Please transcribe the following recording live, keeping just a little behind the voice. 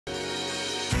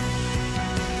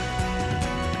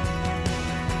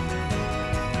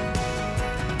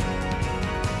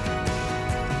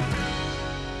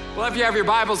Well, if you have your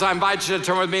Bibles, I invite you to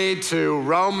turn with me to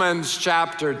Romans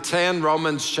chapter 10.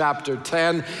 Romans chapter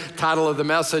 10. Title of the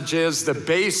message is The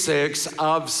Basics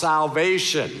of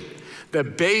Salvation. The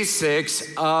Basics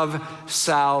of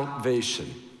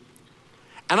Salvation.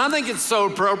 And I think it's so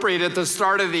appropriate at the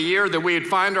start of the year that we'd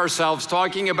find ourselves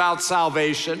talking about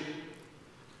salvation.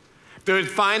 That we'd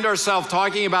find ourselves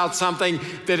talking about something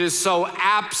that is so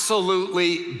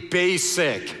absolutely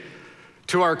basic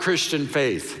to our Christian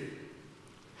faith.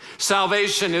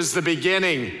 Salvation is the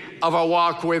beginning of a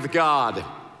walk with God.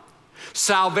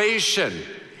 Salvation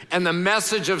and the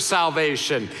message of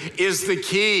salvation is the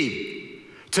key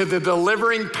to the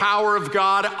delivering power of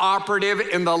God operative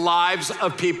in the lives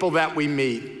of people that we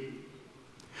meet.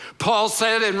 Paul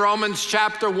said in Romans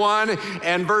chapter 1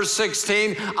 and verse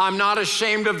 16, I'm not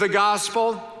ashamed of the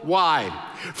gospel. Why?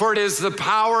 For it is the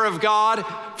power of God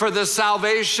for the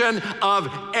salvation of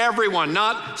everyone,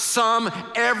 not some,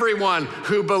 everyone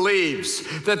who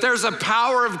believes. That there's a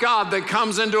power of God that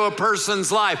comes into a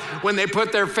person's life when they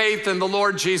put their faith in the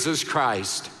Lord Jesus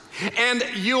Christ. And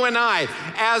you and I,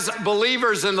 as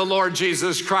believers in the Lord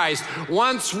Jesus Christ,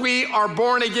 once we are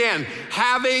born again,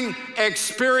 having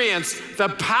experienced the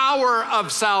power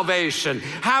of salvation,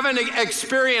 having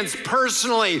experienced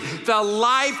personally the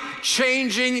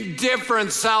life-changing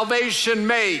difference salvation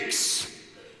makes,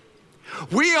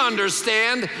 we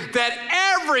understand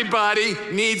that everybody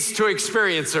needs to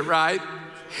experience it, right?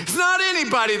 It's not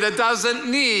anybody that doesn't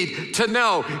need to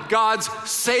know God's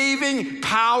saving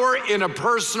power in a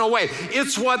personal way.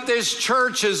 It's what this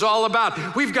church is all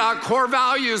about. We've got core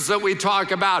values that we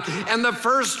talk about. And the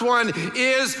first one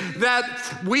is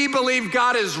that we believe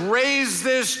God has raised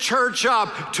this church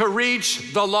up to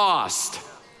reach the lost.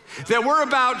 That we're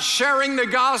about sharing the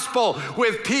gospel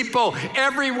with people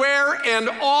everywhere and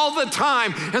all the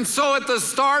time. And so at the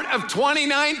start of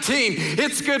 2019,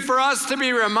 it's good for us to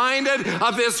be reminded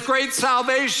of this great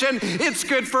salvation. It's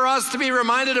good for us to be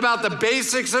reminded about the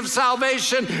basics of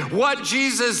salvation, what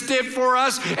Jesus did for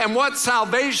us and what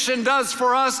salvation does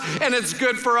for us. And it's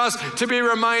good for us to be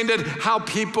reminded how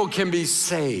people can be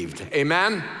saved.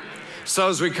 Amen? So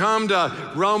as we come to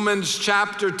Romans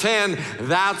chapter 10,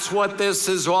 that's what this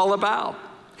is all about.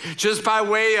 Just by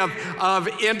way of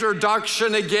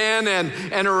introduction again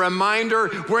and a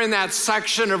reminder, we're in that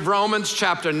section of Romans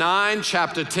chapter 9,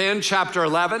 chapter 10, chapter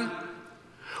 11,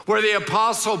 where the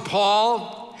Apostle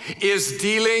Paul is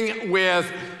dealing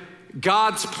with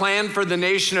God's plan for the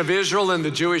nation of Israel and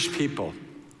the Jewish people.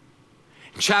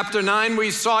 In chapter 9, we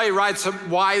saw he writes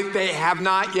why they have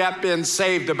not yet been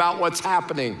saved, about what's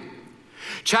happening.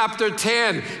 Chapter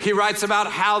 10, he writes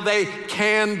about how they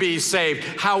can be saved,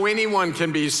 how anyone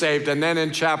can be saved. And then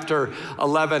in chapter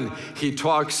 11, he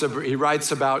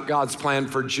writes about God's plan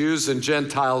for Jews and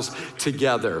Gentiles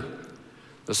together.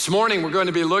 This morning, we're going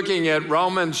to be looking at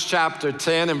Romans chapter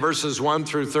 10 and verses 1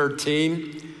 through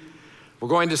 13. We're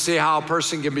going to see how a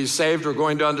person can be saved. We're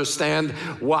going to understand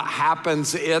what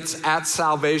happens. It's at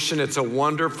salvation. It's a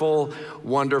wonderful,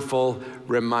 wonderful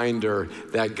reminder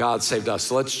that God saved us.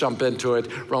 So let's jump into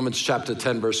it. Romans chapter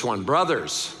 10, verse 1.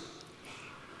 Brothers,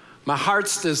 my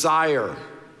heart's desire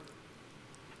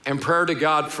and prayer to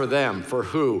God for them, for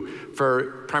who?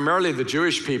 For primarily the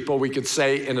Jewish people, we could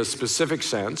say in a specific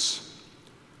sense.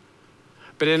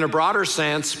 But in a broader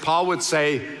sense, Paul would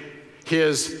say,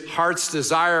 his heart's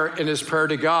desire and his prayer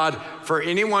to God for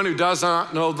anyone who does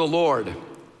not know the Lord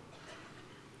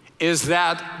is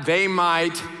that they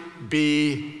might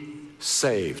be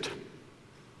saved.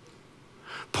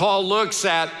 Paul looks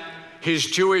at his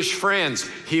Jewish friends.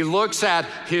 He looks at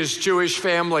his Jewish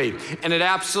family, and it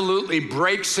absolutely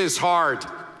breaks his heart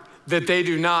that they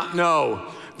do not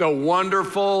know the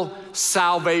wonderful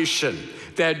salvation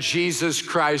that Jesus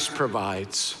Christ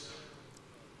provides.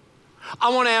 I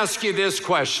want to ask you this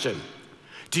question.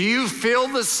 Do you feel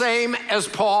the same as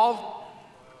Paul?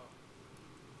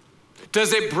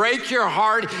 Does it break your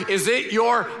heart? Is it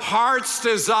your heart's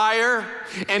desire?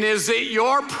 And is it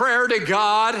your prayer to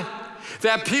God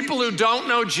that people who don't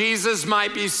know Jesus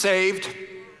might be saved?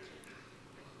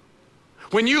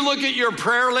 When you look at your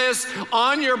prayer list,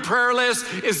 on your prayer list,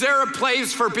 is there a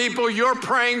place for people you're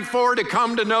praying for to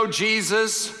come to know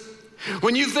Jesus?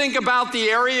 When you think about the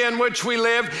area in which we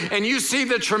live and you see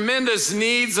the tremendous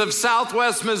needs of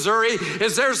Southwest Missouri,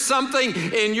 is there something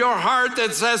in your heart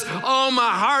that says, oh, my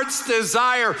heart's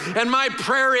desire and my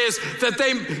prayer is that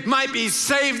they might be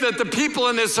saved, that the people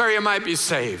in this area might be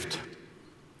saved?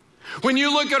 When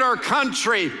you look at our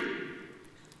country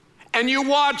and you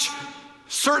watch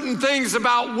certain things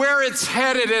about where it's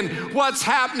headed and what's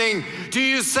happening? Do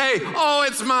you say, oh,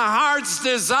 it's my heart's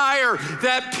desire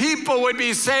that people would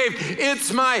be saved?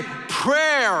 It's my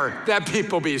prayer that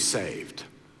people be saved.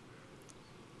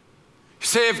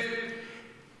 See,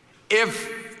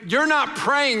 if you're not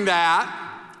praying that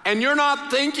and you're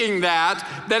not thinking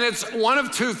that, then it's one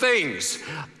of two things.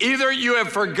 Either you have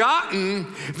forgotten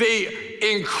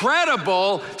the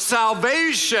incredible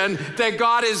salvation that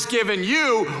God has given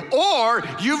you, or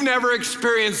you've never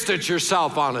experienced it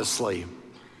yourself, honestly.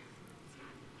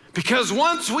 Because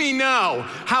once we know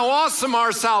how awesome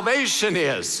our salvation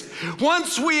is,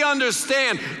 once we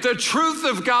understand the truth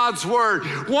of God's word,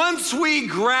 once we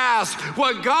grasp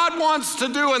what God wants to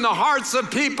do in the hearts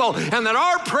of people, and that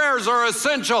our prayers are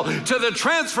essential to the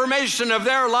transformation of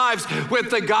their lives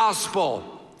with the gospel,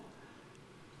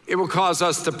 it will cause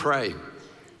us to pray.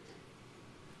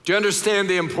 Do you understand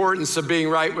the importance of being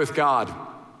right with God?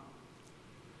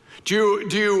 Do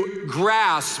you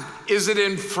grasp? Is it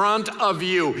in front of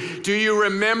you? Do you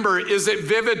remember? Is it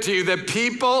vivid to you that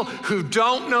people who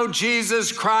don't know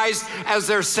Jesus Christ as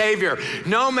their Savior,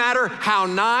 no matter how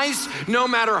nice, no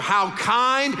matter how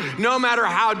kind, no matter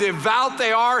how devout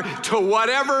they are to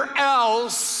whatever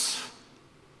else,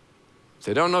 if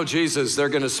they don't know Jesus, they're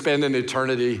going to spend an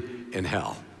eternity in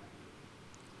hell.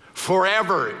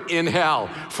 Forever in hell,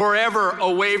 forever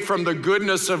away from the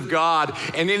goodness of God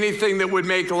and anything that would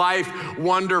make life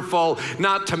wonderful,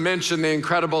 not to mention the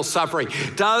incredible suffering.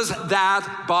 Does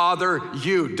that bother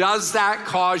you? Does that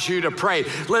cause you to pray?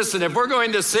 Listen, if we're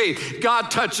going to see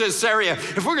God touch this area,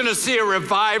 if we're going to see a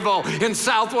revival in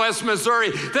Southwest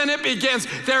Missouri, then it begins.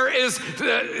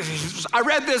 I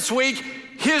read this week,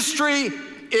 history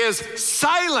is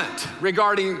silent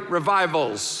regarding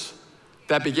revivals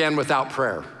that began without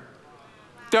prayer.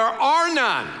 There are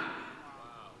none.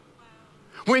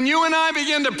 When you and I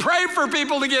begin to pray for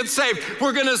people to get saved,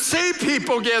 we're going to see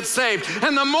people get saved.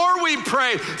 And the more we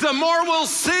pray, the more we'll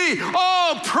see.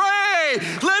 Oh, pray.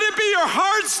 Let it be your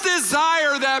heart's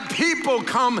desire that people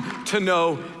come to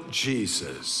know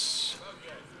Jesus.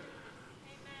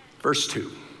 Verse 2.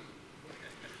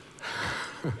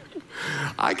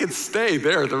 I could stay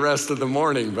there the rest of the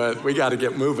morning, but we got to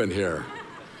get moving here.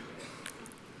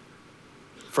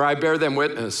 For I bear them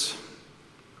witness.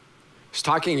 He's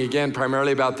talking again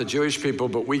primarily about the Jewish people,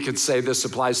 but we could say this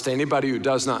applies to anybody who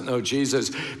does not know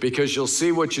Jesus, because you'll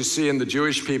see what you see in the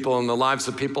Jewish people and the lives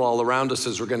of people all around us,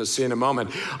 as we're going to see in a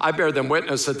moment. I bear them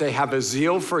witness that they have a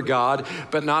zeal for God,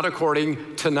 but not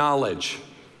according to knowledge.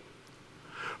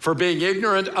 For being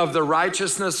ignorant of the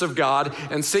righteousness of God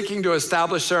and seeking to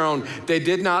establish their own, they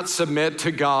did not submit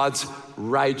to God's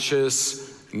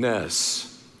righteousness.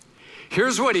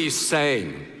 Here's what he's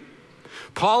saying.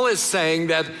 Paul is saying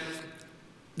that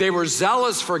they were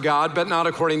zealous for God, but not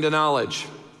according to knowledge.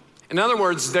 In other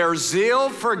words, their zeal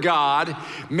for God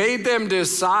made them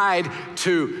decide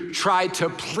to try to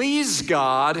please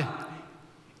God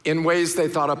in ways they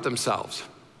thought up themselves.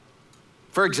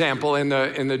 For example, in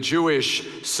the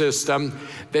Jewish system,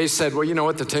 they said, well, you know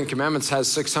what, the Ten Commandments has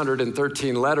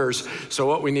 613 letters, so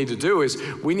what we need to do is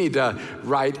we need to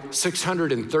write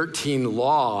 613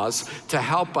 laws to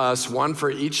help us, one for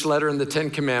each letter in the Ten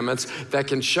Commandments, that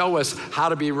can show us how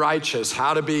to be righteous,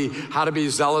 how to be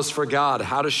zealous for God,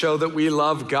 how to show that we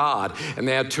love God. And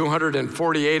they had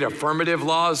 248 affirmative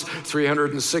laws,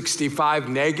 365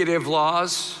 negative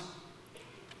laws.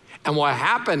 And what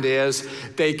happened is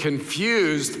they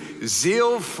confused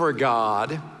zeal for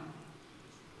God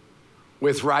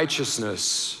with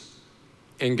righteousness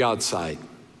in God's sight.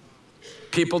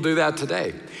 People do that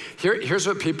today. Here's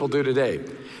what people do today.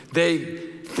 They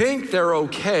think they're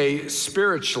okay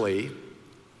spiritually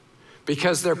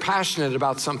because they're passionate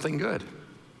about something good.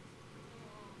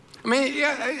 I mean,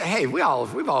 yeah, hey, we've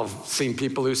all seen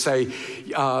people who say,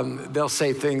 they'll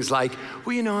say things like,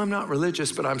 well, you know, I'm not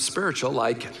religious, but I'm spiritual,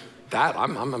 like that.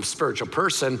 I'm a spiritual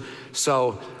person,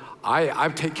 so I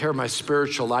take care of my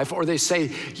spiritual life. Or they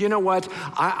say, you know what,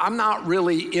 I'm not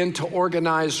really into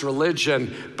organized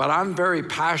religion, but I'm very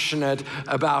passionate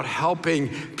about helping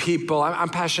people. I'm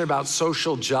passionate about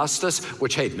social justice,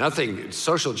 which, hey,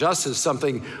 social justice is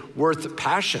something worth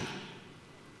passion,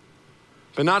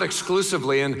 but not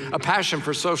exclusively, and a passion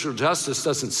for social justice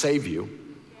doesn't save you.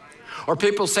 Or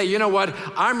people say, you know what,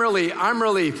 I'm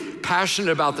really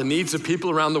passionate about the needs of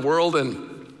people around the world,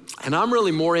 and I'm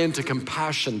really more into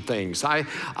compassion things. I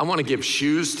want to give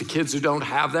shoes to kids who don't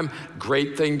have them.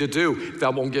 Great thing to do.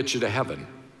 That won't get you to heaven.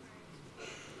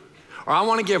 Or I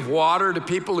want to give water to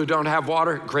people who don't have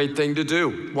water. Great thing to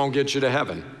do. Won't get you to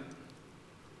heaven.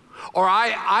 Or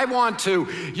I want to,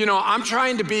 I'm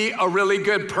trying to be a really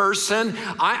good person.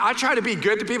 I try to be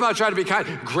good to people. I try to be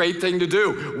kind. Great thing to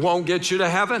do. Won't get you to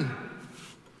heaven.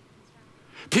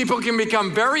 People can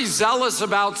become very zealous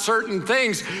about certain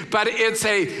things, but it's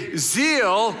a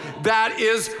zeal that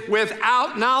is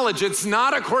without knowledge. It's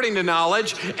not according to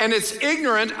knowledge, and it's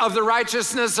ignorant of the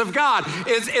righteousness of God.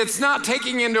 It's not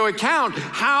taking into account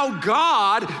how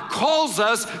God calls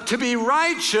us to be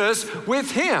righteous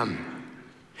with Him.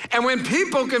 And when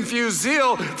people confuse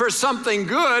zeal for something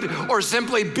good or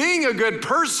simply being a good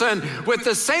person with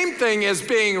the same thing as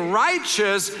being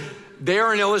righteous, they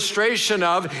are an illustration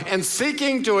of and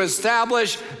seeking to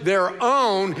establish their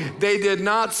own. They did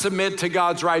not submit to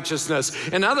God's righteousness.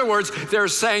 In other words, they're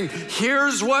saying,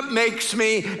 here's what makes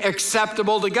me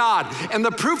acceptable to God. And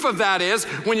the proof of that is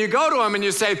when you go to Him and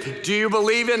you say, do you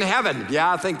believe in heaven?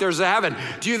 Yeah, I think there's a heaven.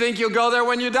 Do you think you'll go there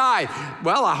when you die?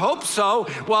 Well, I hope so.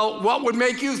 Well, what would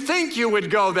make you think you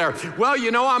would go there? Well,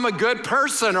 I'm a good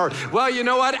person. Or, well, you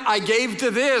know what? I gave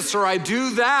to this, or I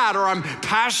do that, or I'm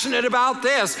passionate about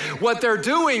this. What they're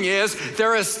doing is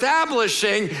they're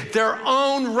establishing their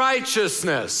own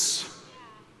righteousness.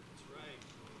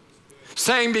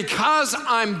 Saying, because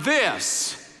I'm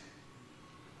this,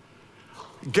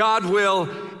 God will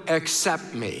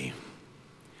accept me.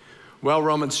 Well,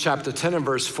 Romans chapter 10 and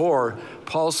verse 4,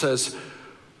 Paul says,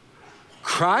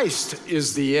 Christ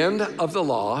is the end of the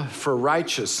law for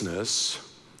righteousness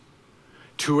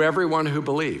to everyone who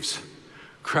believes.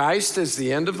 Christ is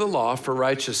the end of the law for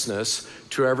righteousness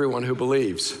to everyone who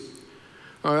believes.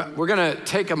 We're going to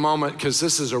take a moment because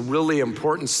this is a really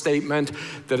important statement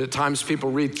that at times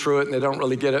people read through it and they don't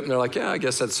really get it and they're like, yeah, I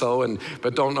guess that's so,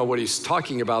 but don't know what he's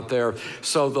talking about there.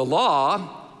 So the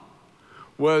law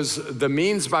was the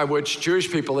means by which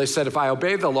Jewish people, they said, if I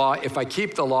obey the law, if I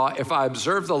keep the law, if I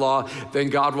observe the law, then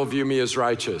God will view me as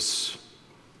righteous,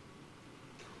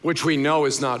 which we know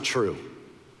is not true.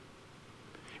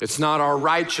 It's not our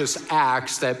righteous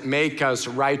acts that make us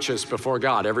righteous before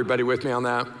God. Everybody with me on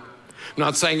that? I'm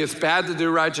not saying it's bad to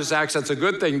do righteous acts. That's a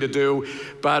good thing to do.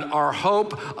 But our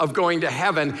hope of going to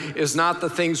heaven is not the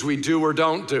things we do or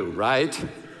don't do, right?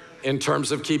 In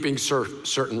terms of keeping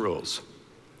certain rules.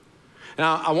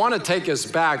 Now, I want to take us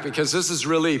back because this is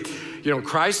really,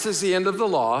 Christ is the end of the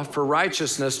law for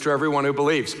righteousness to everyone who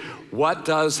believes. What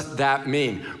does that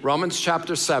mean? Romans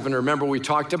chapter 7, remember we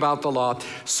talked about the law.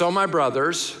 So my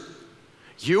brothers,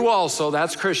 you also,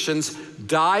 that's Christians,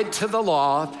 died to the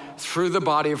law through the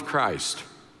body of Christ.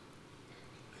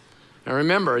 Now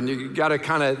remember, and you got to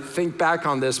kind of think back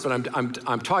on this, but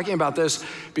I'm talking about this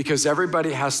because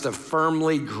everybody has to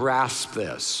firmly grasp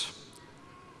this.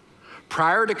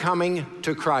 Prior to coming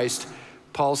to Christ,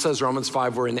 Paul says, Romans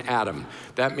 5, we're in Adam.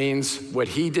 That means what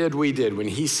he did, we did. When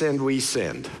he sinned, we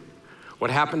sinned. What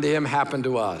happened to him happened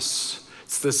to us.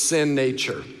 It's the sin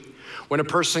nature. When a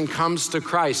person comes to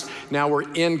Christ, now we're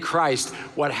in Christ.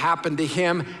 What happened to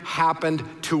him happened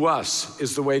to us,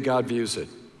 is the way God views it.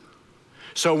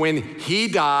 So when he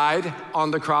died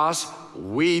on the cross,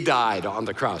 we died on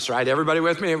the cross, right? Everybody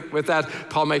with me with that?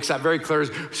 Paul makes that very clear,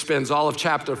 spends all of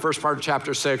first part of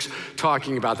chapter 6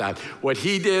 talking about that. What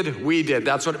he did, we did.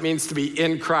 That's what it means to be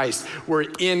in Christ. We're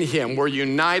in him. We're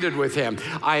united with him.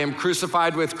 I am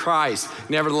crucified with Christ.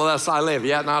 Nevertheless, I live.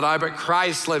 Yet not I, but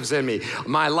Christ lives in me.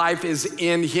 My life is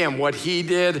in him. What he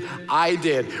did, I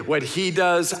did. What he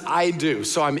does, I do.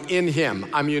 So I'm in him.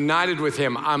 I'm united with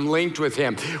him. I'm linked with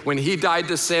him. When he died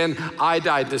to sin, I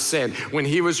died to sin. When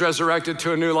he was resurrected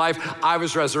to a new life, I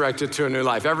was resurrected to a new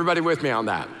life. Everybody with me on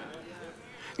that?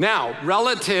 Now,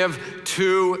 relative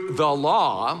to the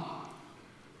law,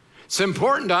 it's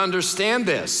important to understand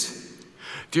this.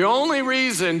 The only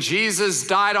reason Jesus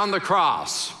died on the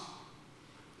cross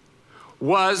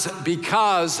was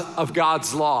because of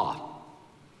God's law.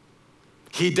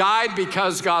 He died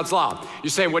because God's law.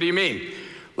 You say, what do you mean?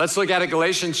 Let's look at it,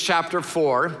 Galatians chapter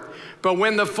 4. But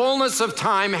when the fullness of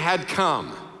time had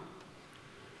come,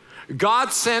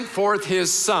 God sent forth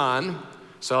his son,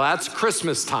 so that's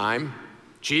Christmas time.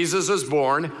 Jesus was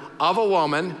born of a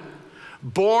woman,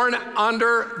 born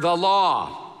under the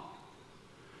law.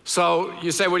 So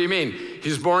you say, what do you mean?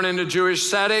 He's born in a Jewish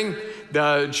setting.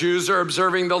 The Jews are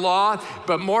observing the law.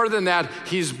 But more than that,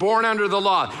 he's born under the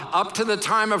law. Up to the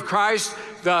time of Christ,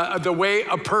 the way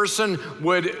a person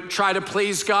would try to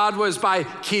please God was by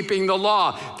keeping the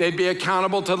law. They'd be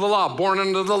accountable to the law, born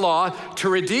under the law, to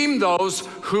redeem those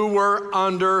who were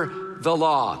under the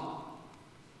law.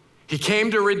 He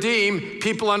came to redeem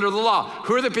people under the law.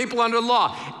 Who are the people under the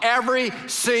law? Every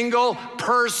single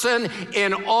person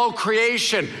in all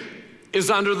creation is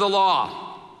under the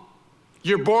law.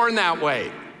 You're born that way.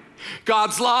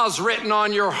 God's law is written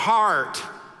on your heart.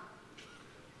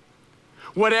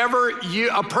 Whatever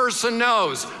a person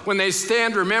knows when they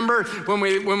stand, remember when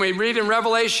we read in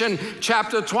Revelation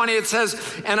chapter 20, it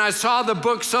says, and I saw the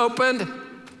books opened,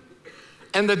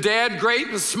 and the dead, great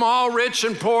and small, rich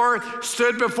and poor,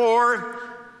 stood before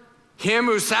him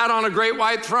who sat on a great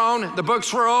white throne. The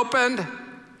books were opened,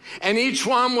 and each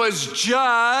one was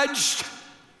judged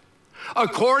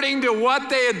according to what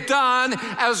they had done,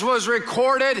 as was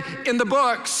recorded in the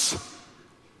books.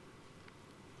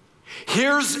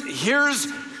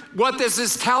 Here's what this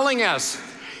is telling us.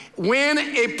 When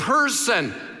a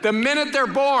person, the minute they're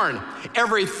born,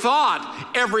 every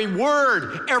thought, every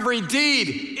word, every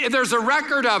deed, there's a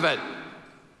record of it.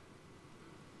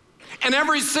 And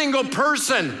every single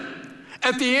person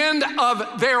at the end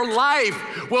of their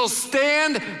life will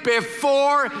stand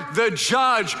before the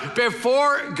judge,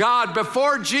 before God,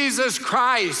 before Jesus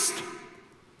Christ.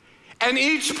 And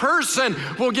each person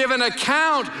will give an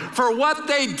account for what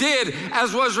they did,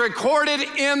 as was recorded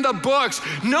in the books.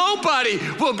 Nobody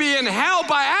will be in hell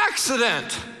by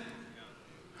accident.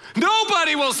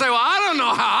 Nobody will say, well, I don't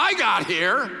know how I got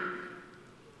here.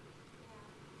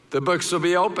 The books will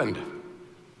be opened.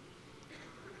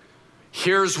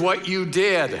 Here's what you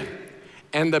did.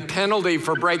 And the penalty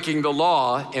for breaking the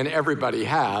law, and everybody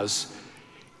has,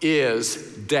 is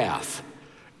death.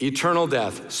 Eternal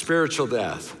death, spiritual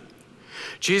death.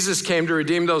 Jesus came to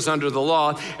redeem those under the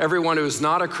law. Everyone who is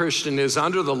not a Christian is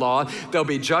under the law. They'll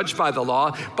be judged by the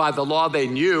law they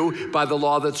knew, by the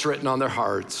law that's written on their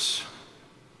hearts.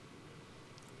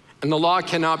 And the law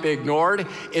cannot be ignored.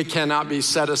 It cannot be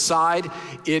set aside.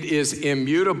 It is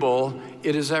immutable.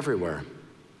 It is everywhere.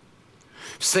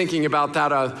 I was thinking about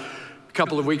that a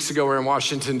couple of weeks ago. We were in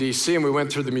Washington, D.C., and we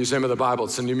went through the Museum of the Bible.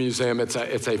 It's a new museum. It's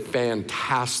a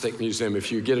fantastic museum.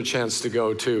 If you get a chance to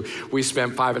go to, we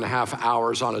spent 5.5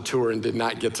 hours on a tour and did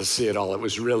not get to see it all. It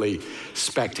was really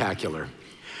spectacular.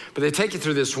 But they take you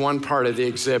through this one part of the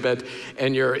exhibit,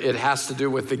 and it has to do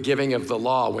with the giving of the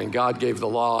law, when God gave the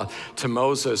law to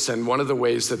Moses. And one of the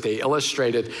ways that they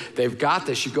illustrated, they've got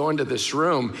this, you go into this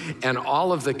room, and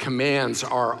all of the commands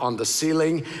are on the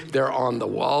ceiling, they're on the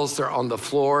walls, they're on the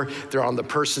floor, they're on the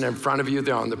person in front of you,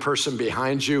 they're on the person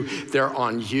behind you, they're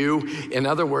on you. In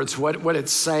other words, what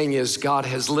it's saying is God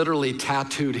has literally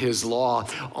tattooed his law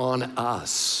on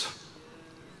us.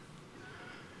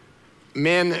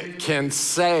 Men can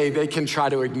say, they can try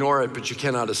to ignore it, but you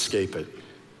cannot escape it.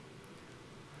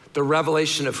 The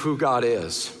revelation of who God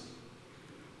is.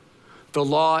 The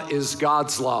law is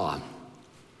God's law.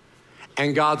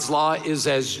 And God's law is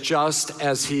as just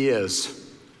as he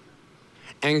is.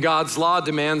 And God's law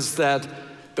demands that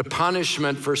the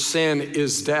punishment for sin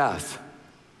is death.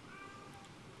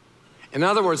 In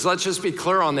other words, let's just be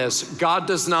clear on this. God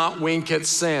does not wink at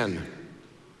sin.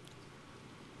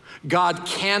 God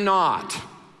cannot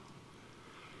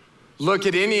look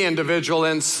at any individual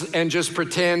and just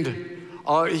pretend,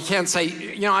 oh, he can't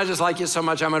say, I just like you so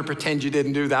much, I'm gonna pretend you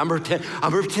didn't do that. I'm gonna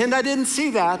pretend I didn't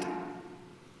see that.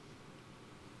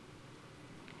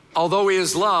 Although he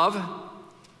is love,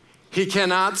 he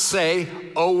cannot say,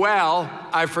 oh, well,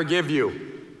 I forgive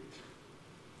you.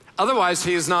 Otherwise,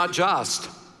 he is not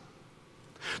just.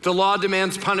 The law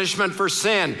demands punishment for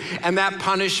sin, and that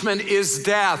punishment is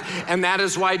death. And that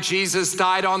is why Jesus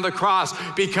died on the cross,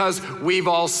 because we've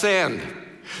all sinned.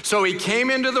 So he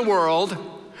came into the world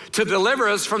to deliver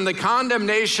us from the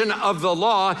condemnation of the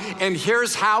law, and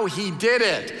here's how he did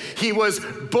it. He was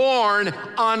born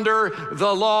under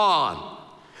the law.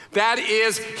 That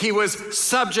is, he was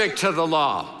subject to the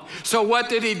law. So what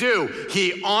did he do?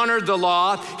 He honored the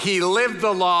law. He lived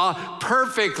the law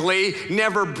perfectly,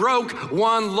 never broke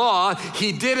one law.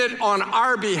 He did it on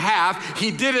our behalf.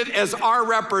 He did it as our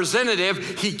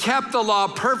representative. He kept the law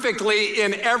perfectly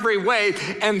in every way.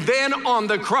 And then on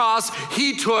the cross,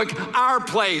 he took our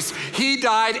place. He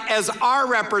died as our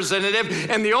representative,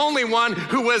 and the only one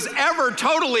who was ever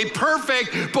totally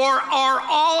perfect bore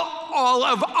all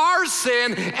of our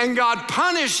sin, and God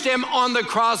punished him on the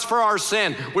cross for our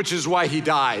sin, which is why he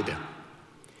died.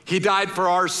 He died for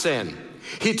our sin.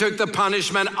 He took the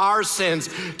punishment our sins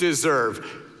deserve.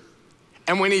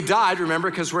 And when he died, remember,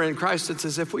 because we're in Christ, it's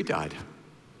as if we died.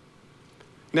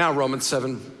 Now, Romans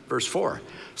 7, verse 4.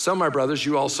 So, my brothers,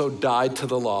 you also died to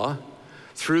the law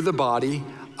through the body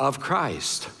of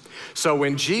Christ. So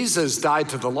when Jesus died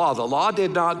to the law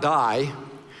did not die,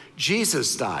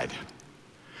 Jesus died.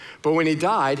 But when he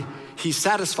died, he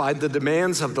satisfied the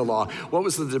demands of the law. What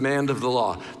was the demand of the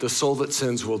law? The soul that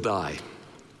sins will die.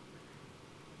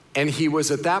 And he was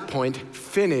at that point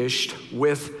finished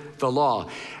with the law.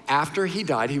 After he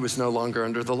died, he was no longer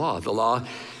under the law. The law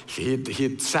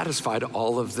he'd satisfied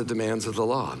all of the demands of the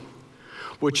law,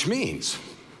 which means,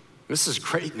 this is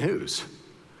great news,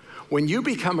 when you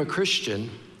become a Christian,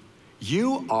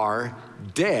 you are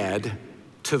dead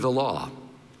to the law.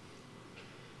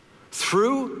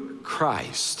 Through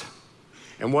Christ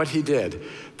and what he did,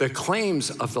 the claims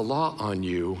of the law on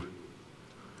you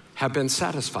have been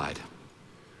satisfied.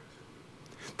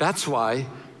 That's why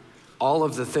all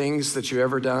of the things that you've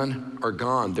ever done are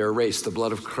gone. They're erased. The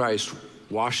blood of Christ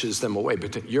washes them away,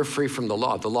 but you're free from the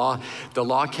law. The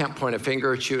law can't point a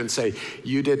finger at you and say,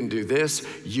 you didn't do this,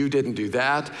 you didn't do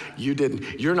that,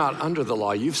 you're not under the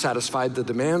law. You've satisfied the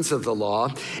demands of the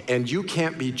law, and you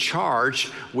can't be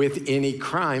charged with any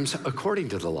crimes according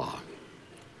to the law.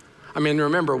 I mean,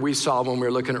 remember, we saw when we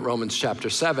were looking at Romans chapter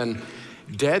 7,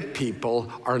 dead people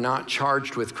are not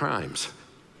charged with crimes.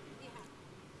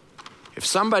 If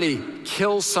somebody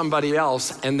kills somebody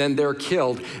else and then they're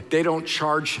killed, they don't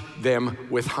charge them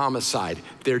with homicide.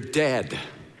 They're dead.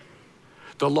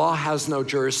 The law has no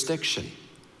jurisdiction.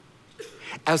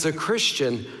 As a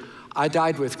Christian, I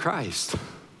died with Christ.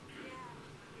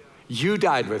 You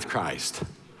died with Christ.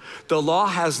 The law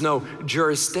has no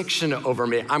jurisdiction over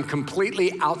me. I'm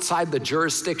completely outside the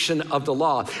jurisdiction of the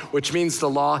law, which means the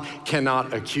law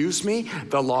cannot accuse me.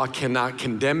 The law cannot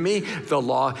condemn me. The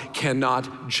law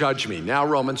cannot judge me. Now,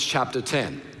 Romans chapter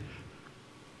 10,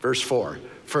 verse 4.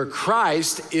 For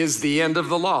Christ is the end of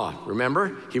the law.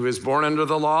 Remember, he was born under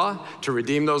the law to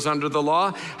redeem those under the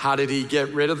law. How did he get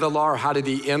rid of the law, or how did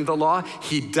he end the law?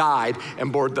 He died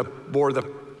and bore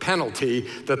the penalty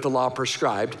that the law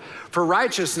prescribed for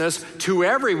righteousness to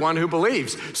everyone who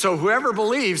believes. So whoever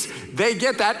believes, they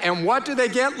get that. And what do they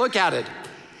get? Look at it.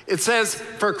 It says,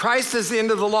 for Christ is the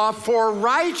end of the law for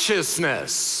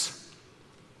righteousness.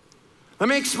 Let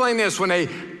me explain this. When a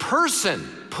person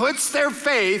puts their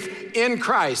faith in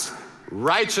Christ,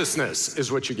 righteousness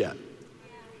is what you get.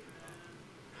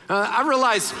 I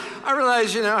realize,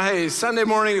 hey, Sunday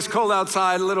morning is cold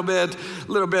outside, a little bit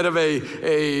of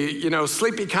a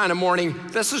sleepy kind of morning.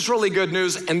 This is really good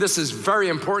news, and this is very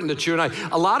important that you and I.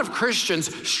 A lot of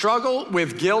Christians struggle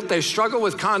with guilt. They struggle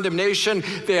with condemnation.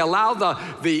 They allow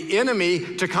the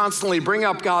enemy to constantly bring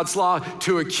up God's law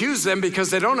to accuse them because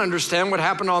they don't understand what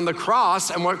happened on the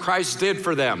cross and what Christ did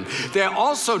for them. They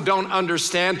also don't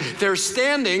understand they're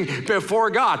standing before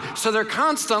God. So they're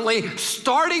constantly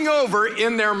starting over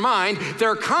in their mind.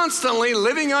 They're constantly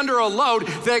living under a load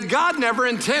that God never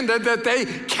intended that they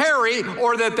carry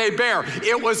or that they bear.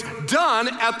 It was done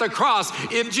at the cross.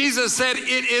 Jesus said,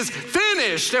 it is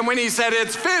finished. And when he said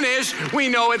it's finished, we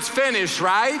know it's finished,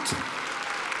 right?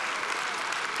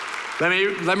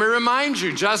 Let me remind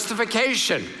you,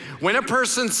 justification. When a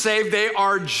person's saved, they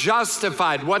are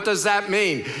justified. What does that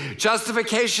mean?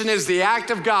 Justification is the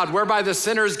act of God whereby the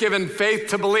sinner is given faith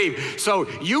to believe. So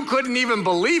you couldn't even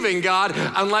believe in God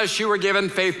unless you were given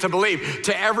faith to believe.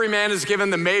 To every man is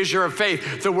given the measure of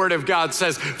faith, the word of God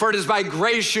says. For it is by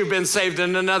grace you've been saved.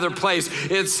 In another place,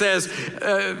 it says,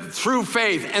 through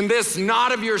faith, and this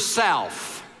not of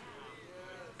yourself.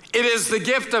 It is the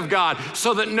gift of God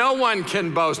so that no one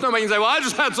can boast. Nobody can say, well, I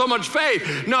just had so much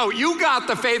faith. No, you got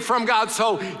the faith from God,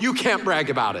 so you can't brag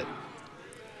about it.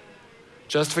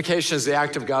 Justification is the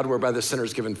act of God whereby the sinner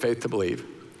is given faith to believe,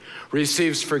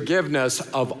 receives forgiveness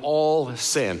of all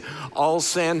sin. All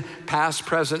sin, past,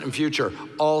 present, and future.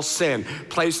 All sin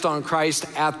placed on Christ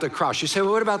at the cross. You say,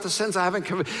 well, what about the sins I haven't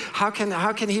committed? How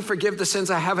can he forgive the sins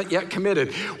I haven't yet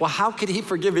committed? Well, how could he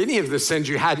forgive any of the sins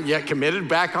you hadn't yet committed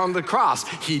back on the cross?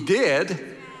 He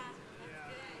did.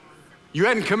 You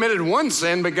hadn't committed one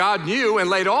sin, but God knew and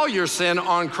laid all your sin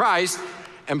on Christ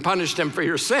and punished him for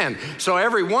your sin. So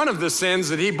every one of the sins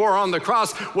that he bore on the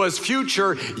cross was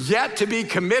future, yet to be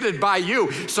committed by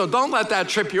you. So don't let that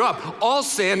trip you up. All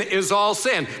sin is all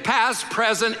sin, past,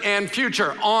 present, and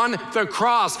future. On the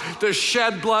cross, the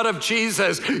shed blood of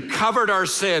Jesus covered our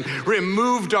sin,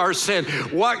 removed our sin.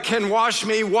 What can wash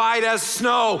me white as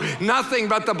snow? Nothing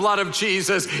but the blood of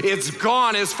Jesus. It's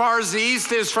gone as far as the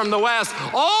east is from the west.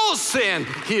 All sin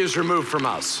he has removed from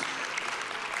us.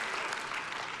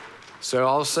 So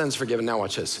all sins forgiven. Now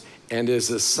watch this. And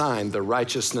is a sign, the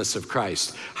righteousness of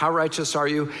Christ. How righteous are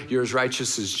you? You're as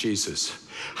righteous as Jesus.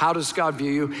 How does God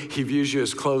view you? He views you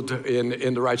as clothed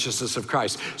in the righteousness of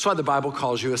Christ. That's why the Bible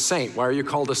calls you a saint. Why are you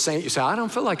called a saint? You say, I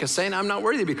don't feel like a saint. I'm not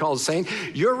worthy to be called a saint.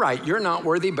 You're right. You're not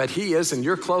worthy, but he is, and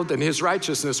you're clothed in his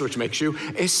righteousness, which makes you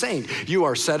a saint. You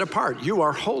are set apart. You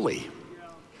are holy.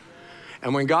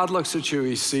 And when God looks at you,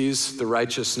 he sees the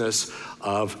righteousness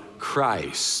of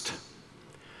Christ.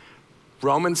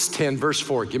 Romans 10, verse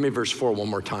 4. Give me verse 4 one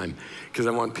more time, because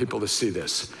I want people to see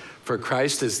this. For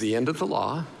Christ is the end of the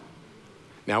law.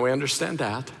 Now we understand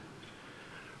that.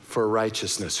 For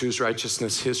righteousness. Whose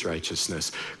righteousness? His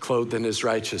righteousness. Clothed in his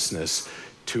righteousness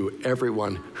to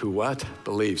everyone who what?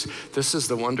 Believes. This is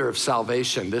the wonder of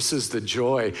salvation. This is the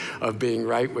joy of being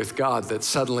right with God, that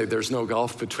suddenly there's no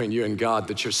gulf between you and God,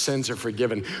 that your sins are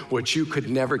forgiven. What you could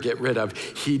never get rid of,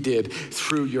 he did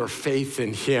through your faith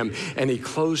in him, and he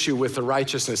clothes you with the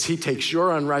righteousness. He takes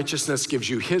your unrighteousness, gives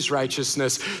you his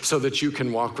righteousness so that you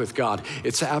can walk with God.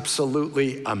 It's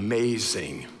absolutely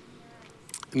amazing.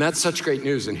 And that's such great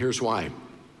news, and here's why.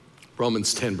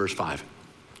 Romans 10, verse 5.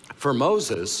 For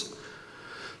Moses,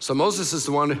 so Moses is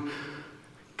the one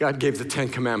God gave the 10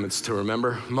 Commandments to,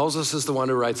 remember? Moses is the one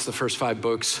who writes the first 5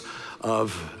 books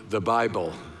of the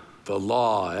Bible, the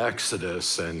law,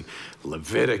 Exodus, and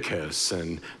Leviticus,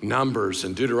 and Numbers,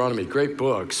 and Deuteronomy, great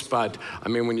books. But I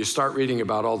mean, when you start reading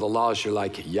about all the laws, you're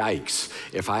like, yikes,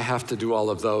 if I have to do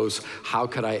all of those, how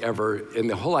could I ever? And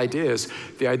the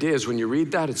idea is when you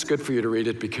read that, it's good for you to read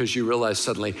it because you realize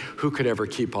suddenly, who could ever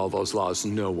keep all those laws?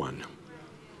 No one.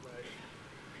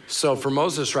 So for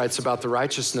Moses writes about the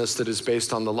righteousness that is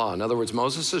based on the law. In other words,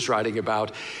 Moses is writing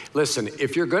about, listen,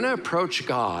 if you're gonna approach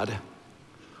God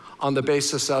on the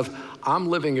basis of, I'm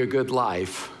living a good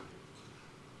life,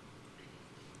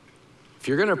 if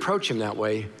you're gonna approach him that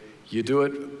way, you do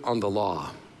it on the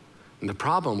law. And the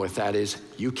problem with that is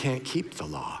you can't keep the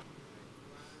law.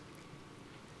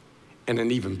 And an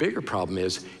even bigger problem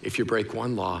is if you break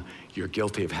one law, you're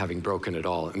guilty of having broken it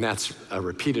all. And that's a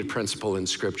repeated principle in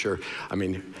Scripture. I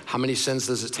mean, how many sins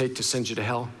does it take to send you to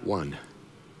hell? One.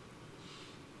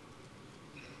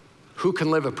 Who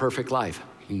can live a perfect life?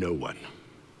 No one.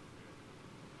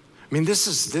 I mean, this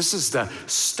is the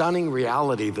stunning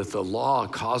reality that the law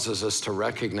causes us to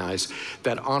recognize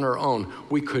that on our own,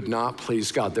 we could not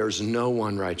please God. There's no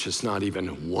one righteous, not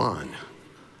even one.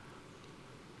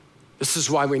 This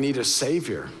is why we need a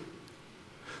Savior.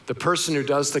 The person who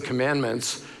does the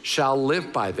commandments shall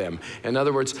live by them. In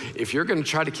other words, if you're going to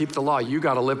try to keep the law, you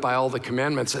got to live by all the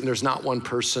commandments, and there's not one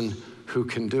person who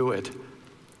can do it.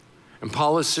 And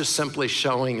Paul is just simply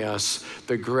showing us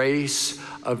the grace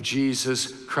of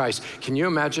Jesus Christ. Can you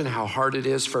imagine how hard it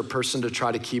is for a person to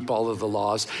try to keep all of the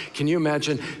laws? Can you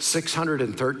imagine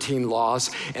 613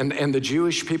 laws? And the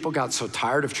Jewish people got so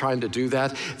tired of trying to do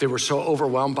that. They were so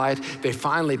overwhelmed by it. They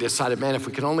finally decided, man, if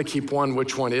we can only keep one,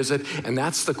 which one is it? And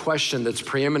that's the question that's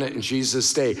preeminent in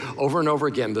Jesus' day. Over and over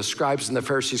again, the scribes and the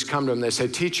Pharisees come to him. They say,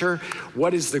 teacher,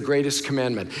 what is the greatest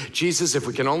commandment? Jesus, if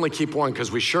we can only keep one,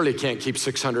 because we surely can't keep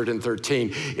 613.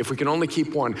 If we can only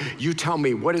keep one, you tell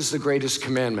me, what is the greatest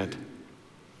commandment?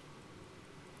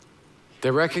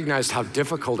 They recognized how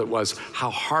difficult it was, how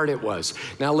hard it was.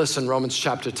 Now listen, Romans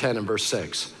chapter 10 and verse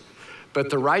 6. But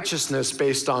the righteousness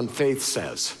based on faith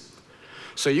says.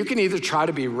 So you can either try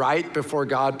to be right before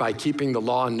God by keeping the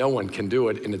law, and no one can do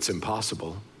it, and it's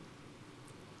impossible.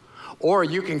 Or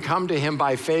you can come to him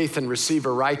by faith and receive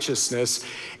a righteousness.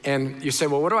 And you say,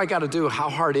 well, what do I got to do? How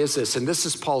hard is this? And this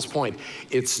is Paul's point.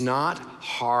 It's not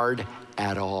hard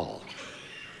at all.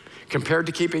 Compared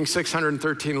to keeping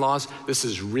 613 laws, this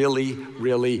is really,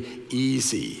 really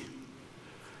easy.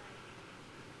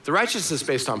 The righteousness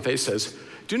based on faith says,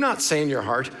 do not say in your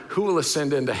heart, who will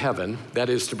ascend into heaven, that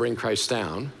is to bring Christ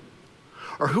down,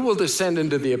 or who will descend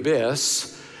into the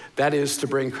abyss, that is to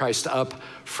bring Christ up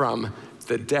from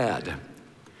the dead.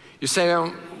 You say,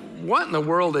 what in the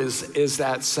world is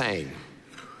that saying?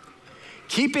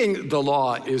 Keeping the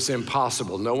law is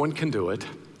impossible. No one can do it.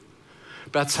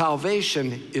 But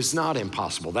salvation is not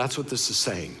impossible. That's what this is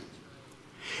saying.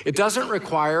 It doesn't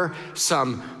require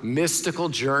some mystical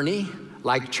journey,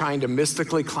 like trying to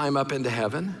mystically climb up into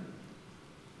heaven.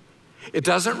 It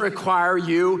doesn't require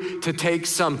you to take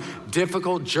some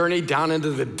difficult journey down into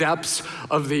the depths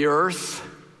of the earth.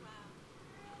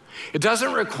 It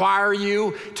doesn't require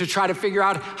you to try to figure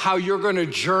out how you're going to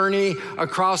journey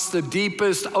across the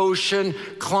deepest ocean,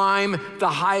 climb the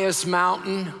highest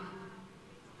mountain.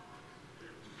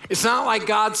 It's not like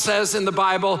God says in the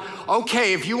Bible,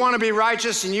 okay, if you want to be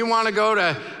righteous and you want to go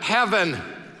to heaven,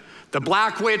 the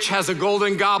black witch has a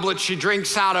golden goblet she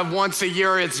drinks out of once a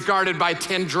year. It's guarded by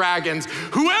 10 dragons.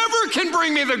 Whoever can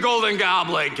bring me the golden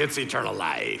goblet gets eternal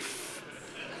life.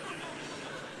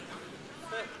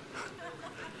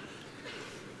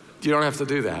 You don't have to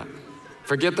do that.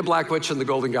 Forget the black witch and the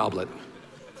golden goblet.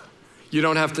 You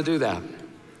don't have to do that.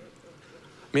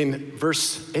 I mean,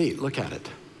 verse 8, look at it.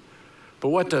 But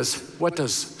what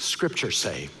does Scripture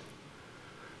say?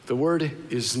 The word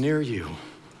is near you,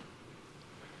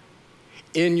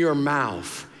 in your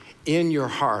mouth in your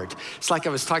heart. It's like I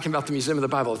was talking about the Museum of the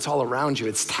Bible. It's all around you.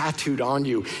 It's tattooed on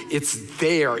you. It's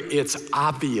there. It's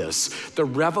obvious. The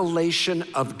revelation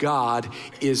of God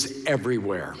is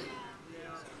everywhere.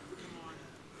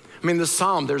 I mean, the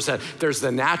Psalm, there's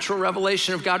the natural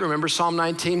revelation of God. Remember Psalm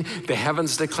 19? The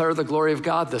heavens declare the glory of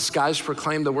God. The skies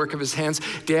proclaim the work of his hands.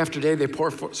 Day after day, they pour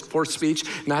forth speech.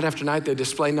 Night after night, they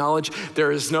display knowledge.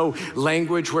 There is no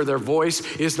language where their voice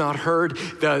is not heard.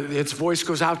 Its voice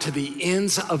goes out to the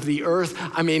ends of the earth.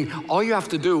 I mean, all you have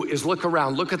to do is look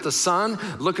around. Look at the sun,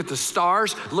 look at the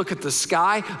stars, look at the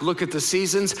sky, look at the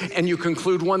seasons, and you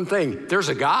conclude one thing: there's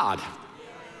a God.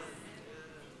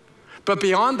 But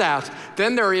beyond that,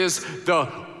 then there is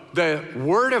the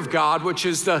Word of God, which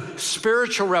is the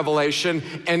spiritual revelation,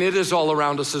 and it is all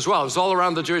around us as well. It was all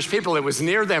around the Jewish people. It was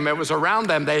near them. It was around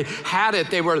them. They had it.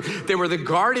 They were the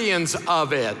guardians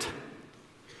of it.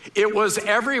 It was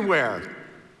everywhere.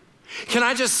 Can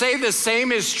I just say the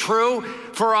same is true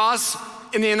for us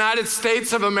in the United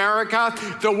States of America?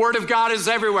 The Word of God is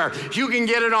everywhere. You can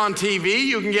get it on TV.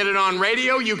 You can get it on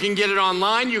radio. You can get it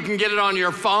online. You can get it on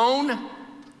your phone.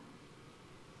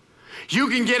 You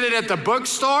can get it at the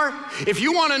bookstore. If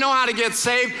you want to know how to get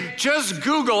saved, just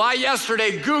Google. I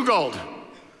yesterday Googled,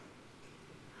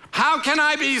 how can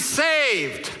I be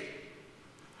saved?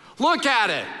 Look at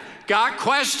it. Got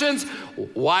questions?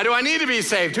 Why do I need to be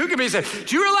saved? Who can be saved?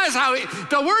 Do you realize how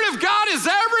the Word of God is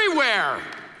everywhere?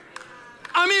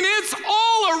 I mean, it's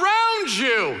all around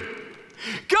you.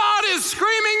 God is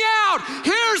screaming out,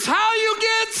 here's how you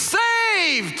get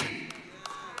saved.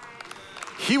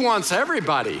 He wants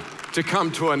everybody to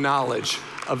come to a knowledge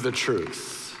of the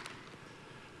truth.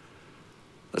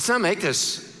 Let's not make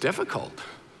this difficult.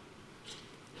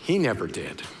 He never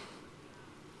did.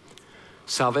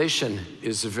 Salvation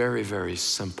is very, very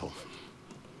simple.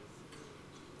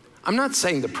 I'm not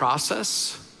saying the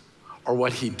process or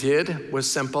what he did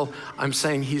was simple. I'm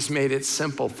saying he's made it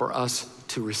simple for us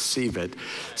to receive it,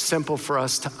 simple for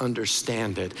us to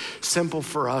understand it, simple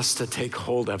for us to take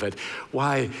hold of it.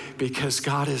 Why? Because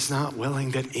God is not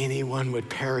willing that anyone would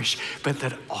perish, but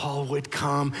that all would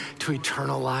come to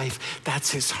eternal life. That's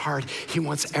his heart. He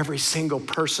wants every single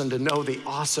person to know the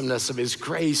awesomeness of his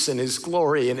grace and his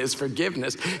glory and his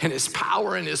forgiveness and his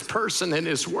power and his person and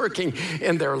his working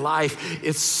in their life.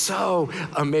 It's so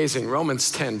amazing. Romans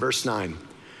 10, verse 9.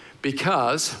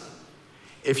 Because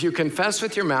if you confess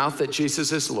with your mouth that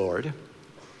Jesus is Lord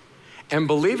and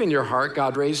believe in your heart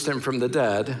God raised him from the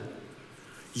dead,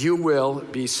 you will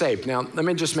be saved. Now, let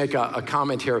me just make a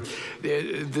comment here.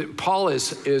 Paul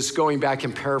is going back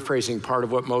and paraphrasing part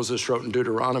of what Moses wrote in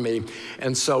Deuteronomy.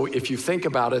 And so if you think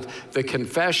about it, the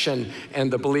confession and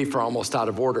the belief are almost out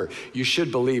of order. You should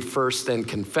believe first, then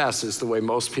confess is the way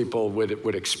most people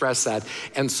would express that.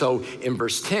 And so in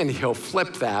verse 10, he'll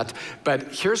flip that.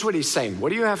 But here's what he's saying. What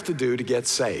do you have to do to get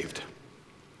saved?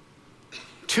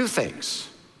 Two things.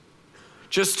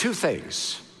 Just two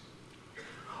things.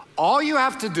 All you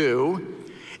have to do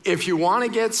if you want to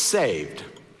get saved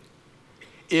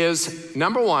is,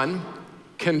 number one,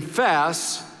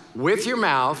 confess with your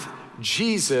mouth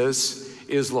Jesus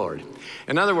is Lord.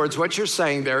 In other words, what you're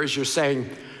saying there is you're saying,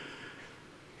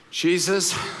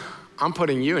 Jesus, I'm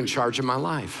putting you in charge of my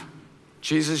life.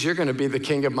 Jesus, you're going to be the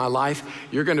king of my life.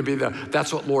 You're going to be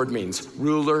that's what Lord means.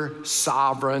 Ruler,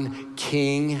 sovereign,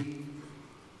 king,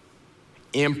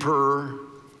 emperor.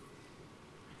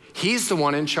 He's the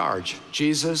one in charge.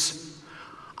 Jesus,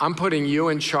 I'm putting you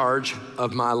in charge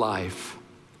of my life.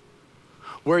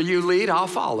 Where you lead, I'll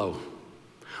follow.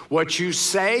 What you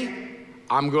say,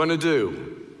 I'm going to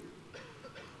do.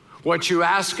 What you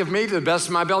ask of me to the best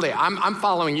of my ability, I'm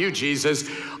following you, Jesus.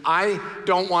 I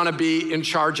don't want to be in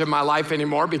charge of my life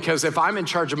anymore, because if I'm in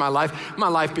charge of my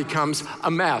life becomes a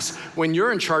mess. When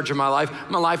you're in charge of my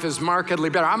life is markedly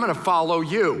better. I'm going to follow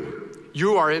you.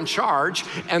 You are in charge.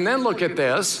 And then look at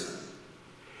this.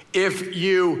 If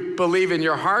you believe in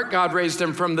your heart God raised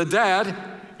him from the dead,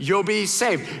 you'll be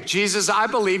saved. Jesus, I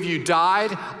believe you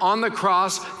died on the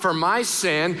cross for my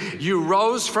sin. You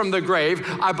rose from the grave.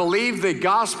 I believe the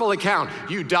gospel account.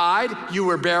 You died, you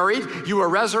were buried, you were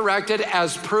resurrected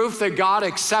as proof that God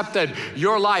accepted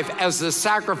your life as the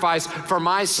sacrifice for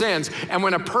my sins. And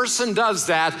when a person does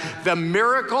that, the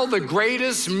miracle, the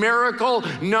greatest miracle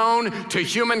known to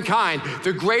humankind,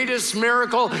 the greatest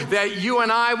miracle that you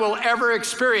and I will ever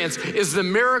experience is the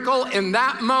miracle in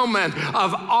that moment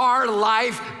of our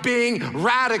life being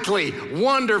radically,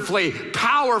 wonderfully,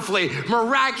 powerfully,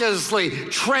 miraculously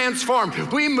transformed.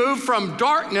 We move from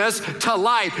darkness to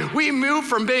light. We move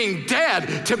from being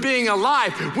dead to being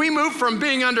alive. We move from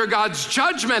being under God's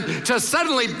judgment to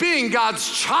suddenly being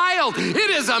God's child. It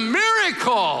is a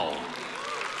miracle.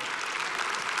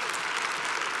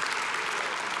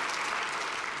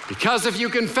 Because if you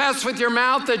confess with your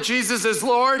mouth that Jesus is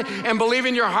Lord and believe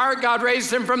in your heart God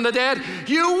raised him from the dead,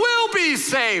 you will be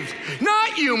saved.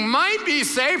 Not you might be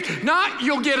saved, not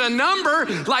you'll get a number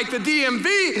like the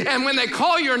DMV, and when they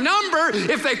call your number,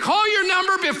 if they call your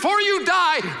number before you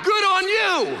die, good on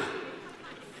you.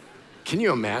 Can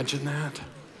you imagine that?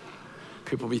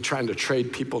 People be trying to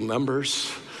trade people numbers.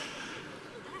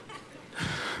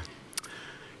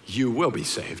 You will be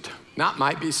saved. Not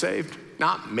might be saved,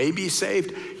 not may be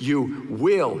saved, you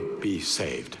will be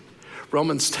saved.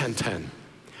 Romans 10:10.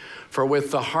 For with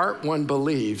the heart one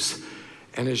believes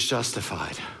and is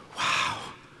justified. Wow.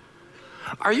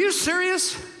 Are you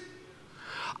serious?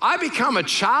 I become a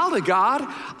child of God.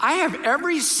 I have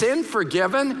every sin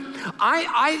forgiven.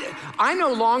 I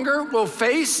no longer will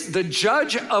face the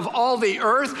judge of all the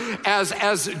earth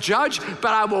as judge,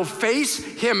 but I will face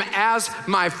him as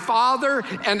my father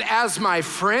and as my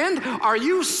friend. Are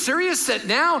you serious that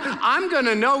now I'm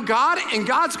gonna know God and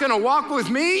God's gonna walk with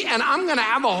me and I'm gonna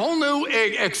have a whole new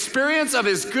experience of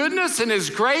his goodness and his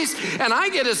grace and I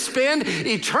get to spend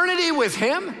eternity with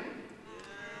him?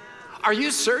 Are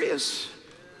you serious?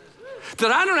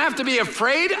 That I don't have to be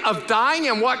afraid of dying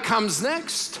and what comes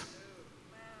next?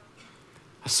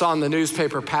 I saw in the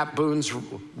newspaper Pat Boone's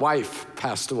wife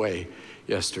passed away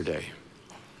yesterday.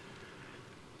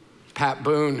 Pat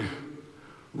Boone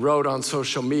wrote on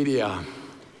social media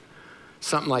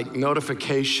something like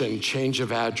notification, change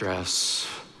of address.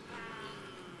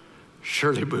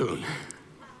 Shirley Boone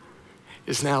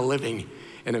is now living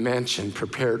in a mansion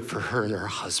prepared for her and her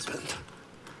husband.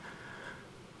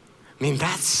 I mean,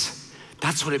 that's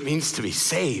what it means to be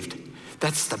saved.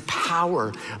 That's the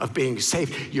power of being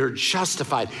saved. You're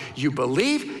justified. You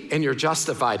believe and you're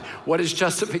justified. What is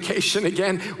justification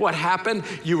again? What happened?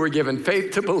 You were given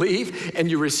faith to believe and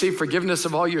you received forgiveness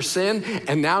of all your sin.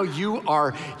 And now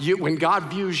when God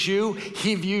views you,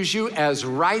 he views you as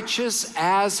righteous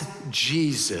as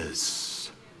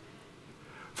Jesus.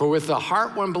 For with the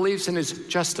heart one believes and is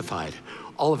justified.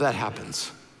 All of that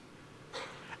happens.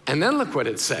 And then look what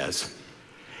it says.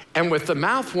 And with the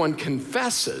mouth one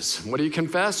confesses. What do you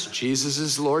confess? Jesus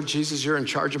is Lord. Jesus, you're in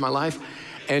charge of my life.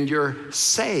 And you're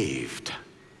saved.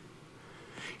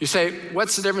 You say,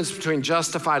 what's the difference between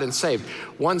justified and saved?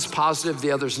 One's positive,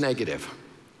 the other's negative.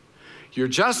 You're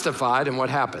justified, and what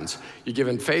happens? You're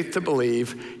given faith to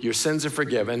believe, your sins are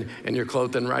forgiven, and you're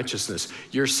clothed in righteousness.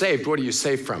 You're saved. What are you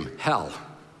saved from? Hell,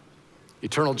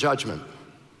 eternal judgment,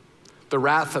 the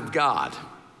wrath of God.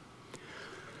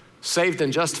 Saved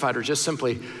and justified are just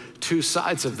simply two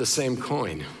sides of the same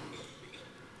coin.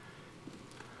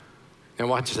 Now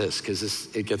watch this,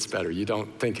 because it gets better. You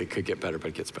don't think it could get better, but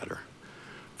it gets better.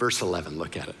 Verse 11,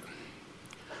 look at it.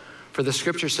 For the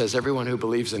scripture says, everyone who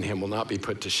believes in him will not be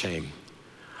put to shame.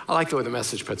 I like the way the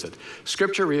Message puts it.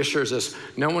 Scripture reassures us,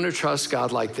 no one who trusts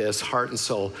God like this, heart and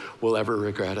soul, will ever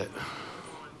regret it.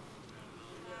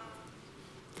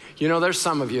 You know, there's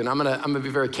some of you, and I'm gonna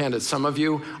be very candid, some of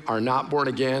you are not born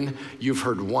again. You've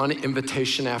heard one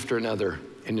invitation after another,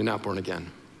 and you're not born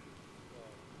again.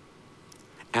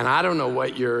 And I don't know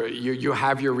what you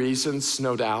have your reasons,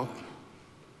 no doubt.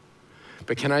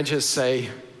 But can I just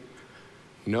say,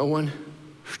 no one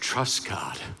who trusts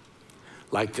God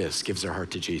like this gives their heart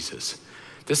to Jesus.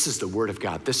 This is the word of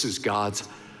God. This is God's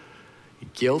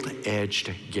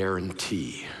guilt-edged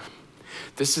guarantee.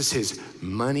 This is his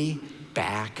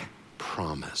money-back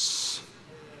promise.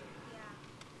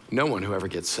 No one who ever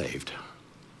gets saved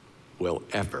will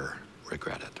ever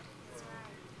regret it.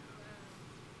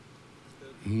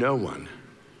 No one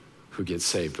who gets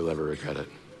saved will ever regret it.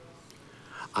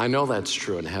 I know that's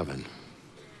true in heaven.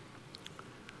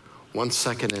 1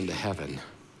 second into heaven,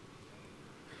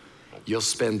 you'll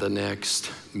spend the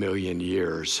next 1,000,000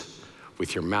 years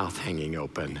with your mouth hanging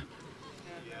open.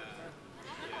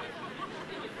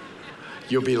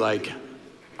 You'll be like,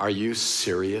 are you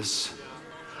serious?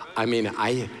 I mean,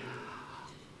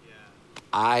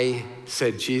 I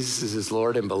said Jesus is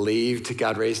Lord and believed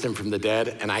God raised him from the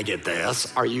dead, and I get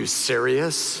this. Are you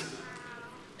serious?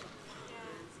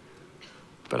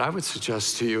 But I would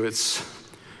suggest to you it's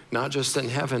not just in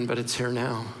heaven, but it's here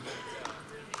now.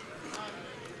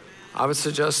 I would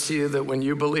suggest to you that when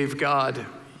you believe God,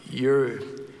 you're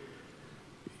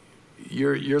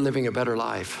living a better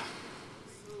life.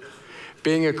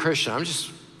 Being a Christian, I'm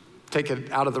just taking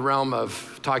it out of the realm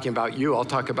of talking about you, I'll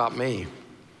talk about me.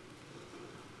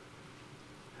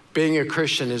 Being a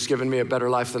Christian has given me a better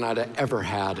life than I'd ever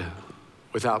had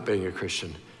without being a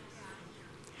Christian.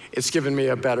 It's given me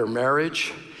a better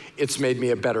marriage. It's made me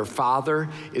a better father.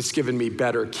 It's given me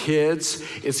better kids.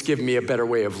 It's given me a better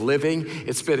way of living.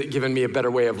 It's given me a better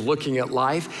way of looking at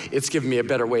life. It's given me a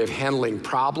better way of handling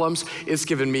problems. It's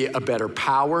given me a better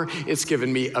power. It's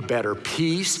given me a better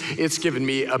peace. It's given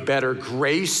me a better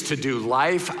grace to do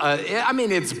life.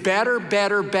 It's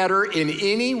better in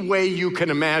any way you can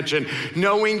imagine.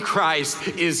 Knowing Christ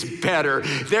is better.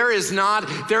 There is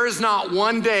not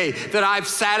one day that I've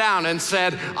sat down and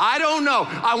said, I don't know.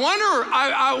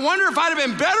 I wonder if I'd have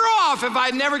been better off if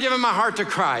I'd never given my heart to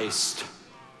Christ.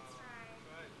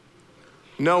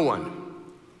 No one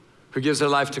who gives their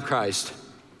life to Christ,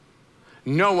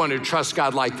 no one who trusts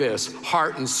God like this,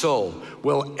 heart and soul,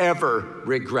 will ever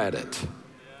regret it.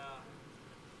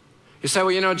 You say,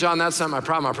 well, John, that's not my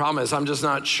problem. My problem is I'm just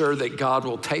not sure that God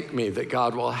will take me, that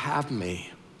God will have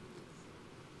me.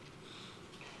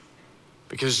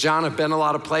 Because, John, I've been a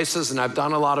lot of places and I've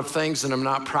done a lot of things and I'm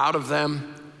not proud of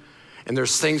them. And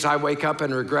there's things I wake up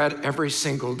and regret every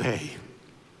single day.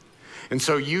 And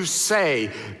so you say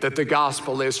that the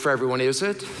gospel is for everyone, is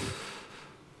it?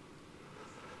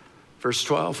 Verse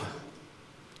 12,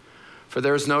 for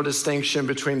there is no distinction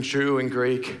between Jew and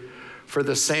Greek, for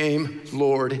the same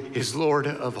Lord is Lord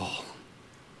of all,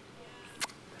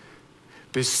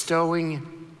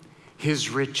 bestowing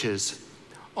his riches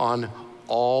on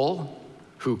all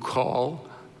who call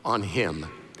on him.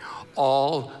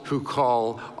 All who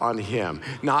call on him.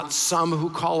 Not some who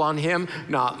call on him,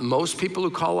 not most people who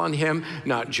call on him,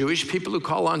 not Jewish people who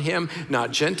call on him,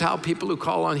 not Gentile people who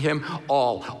call on him.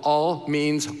 All. All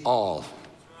means all.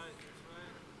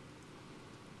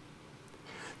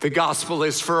 The gospel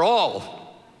is for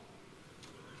all.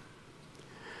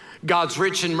 God's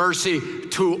rich in mercy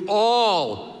to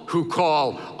all who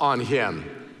call on him.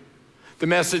 The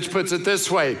Message puts it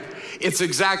this way. It's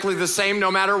exactly the same no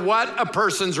matter what a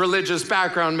person's religious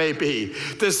background may be.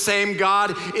 The same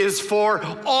God is for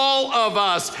all of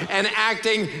us and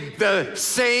acting the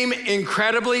same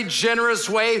incredibly generous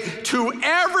way to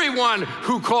everyone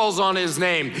who calls on his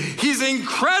name. He's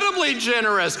incredibly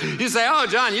generous. You say, oh,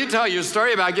 John, you tell your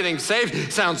story about getting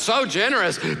saved. Sounds so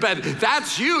generous, but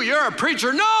that's you. You're a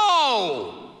preacher.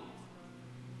 No!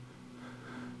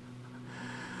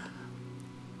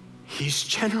 He's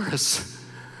generous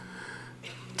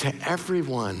to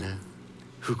everyone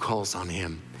who calls on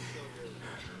him.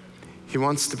 He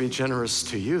wants to be generous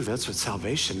to you. That's what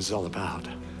salvation is all about.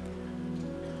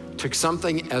 Took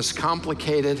something as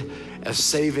complicated as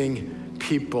saving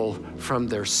people from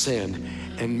their sin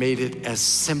and made it as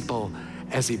simple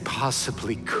as he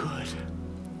possibly could.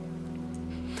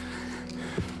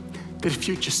 But if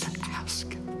you just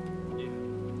ask,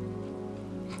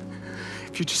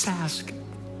 if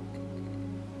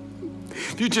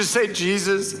you just say,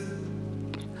 Jesus,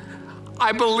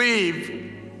 I believe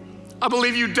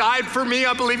you died for me.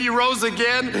 I believe you rose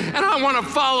again, and I want to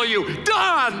follow you.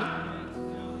 Done.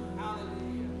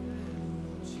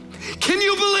 Can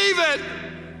you believe it?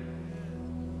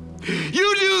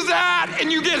 You do that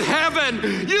and you get heaven.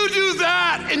 You do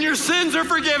that and your sins are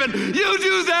forgiven. You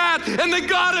do that and the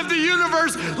God of the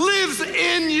universe lives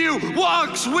in you,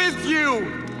 walks with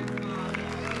you.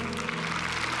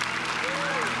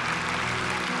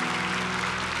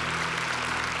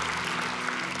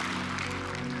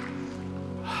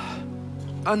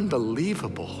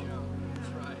 Unbelievable.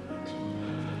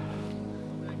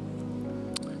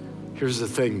 Here's the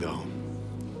thing though.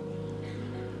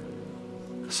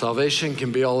 Salvation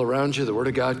can be all around you. The Word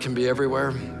of God can be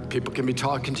everywhere. People can be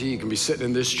talking to you. You can be sitting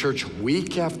in this church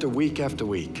week after week after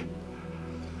week.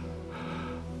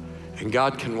 And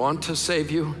God can want to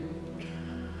save you,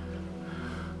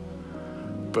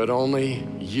 but only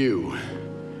you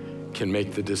can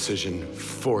make the decision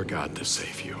for God to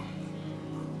save you.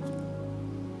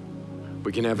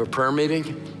 We can have a prayer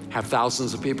meeting, have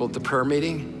thousands of people at the prayer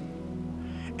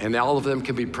meeting, and all of them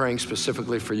can be praying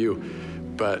specifically for you,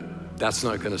 but that's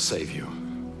not going to save you.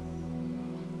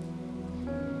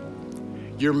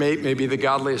 Your mate may be the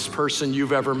godliest person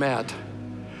you've ever met,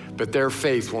 but their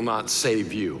faith will not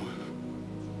save you.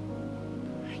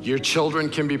 Your children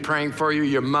can be praying for you,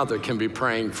 your mother can be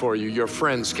praying for you, your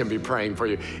friends can be praying for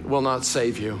you. It will not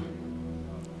save you.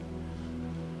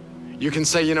 You can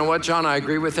say, you know what, John, I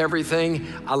agree with everything.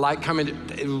 I like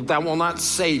coming. That will not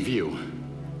save you.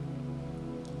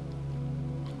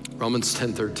 Romans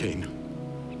 10:13.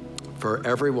 For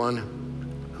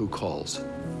everyone who calls.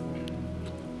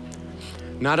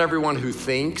 Not everyone who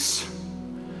thinks.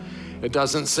 It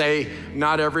doesn't say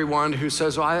not everyone who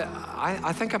says, well,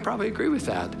 I think I probably agree with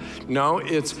that. No,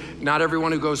 it's not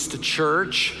everyone who goes to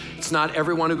church. It's not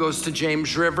everyone who goes to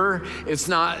James River. It's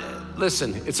not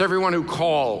listen, it's everyone who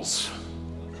calls.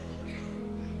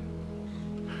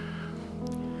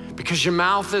 Because your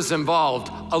mouth is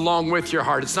involved along with your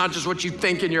heart. It's not just what you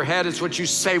think in your head, it's what you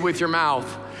say with your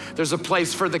mouth. There's a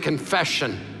place for the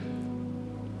confession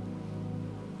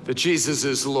that Jesus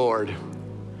is Lord,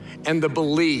 and the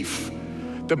belief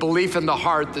in the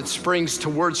heart that springs to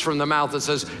words from the mouth that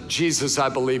says, Jesus, I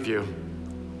believe you.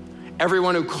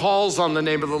 Everyone who calls on the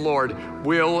name of the Lord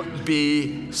will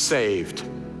be saved.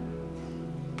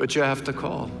 But you have to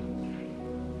call.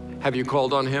 Have you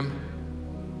called on him?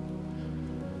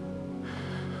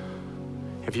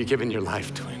 Have you given your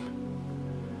life to him?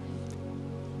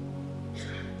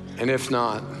 And if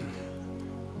not,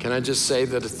 can I just say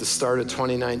that at the start of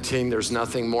 2019, there's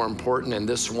nothing more important, and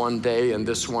this one day and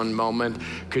this one moment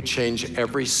could change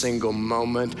every single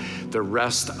moment, the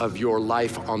rest of your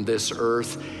life on this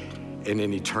earth and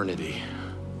in eternity.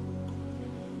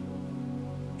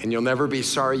 And you'll never be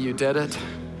sorry you did it.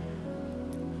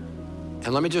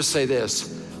 And let me just say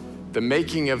this, the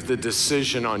making of the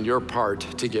decision on your part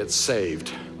to get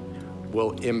saved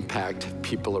will impact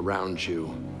people around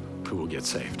you who will get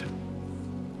saved.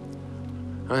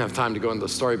 I don't have time to go into the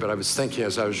story, but I was thinking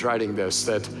as I was writing this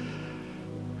that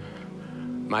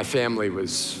my family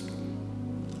was,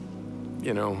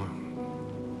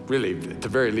 really at the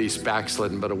very least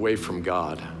backslidden, but away from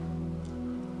God.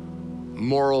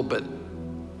 Moral, but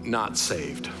not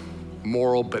saved.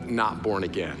 Moral, but not born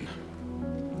again.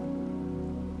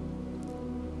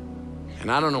 And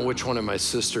I don't know which one of my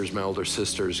older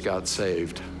sisters got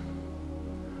saved,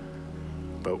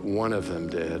 but one of them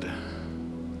did.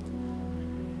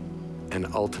 And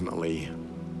ultimately,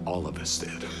 all of us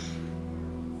did.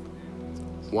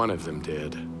 One of them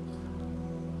did.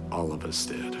 All of us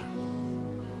did.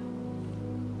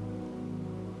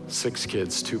 6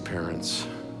 kids, 2 parents.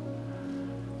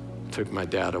 Took my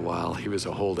dad a while. He was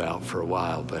a holdout for a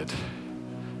while, but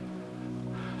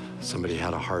somebody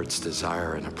had a heart's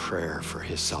desire and a prayer for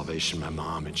his salvation, my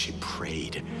mom, and she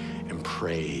prayed and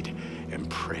prayed and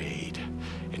prayed,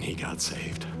 and he got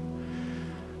saved.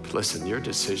 But listen, your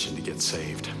decision to get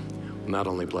saved will not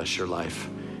only bless your life,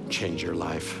 change your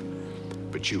life,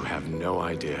 but you have no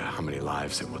idea how many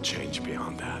lives it will change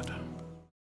beyond that.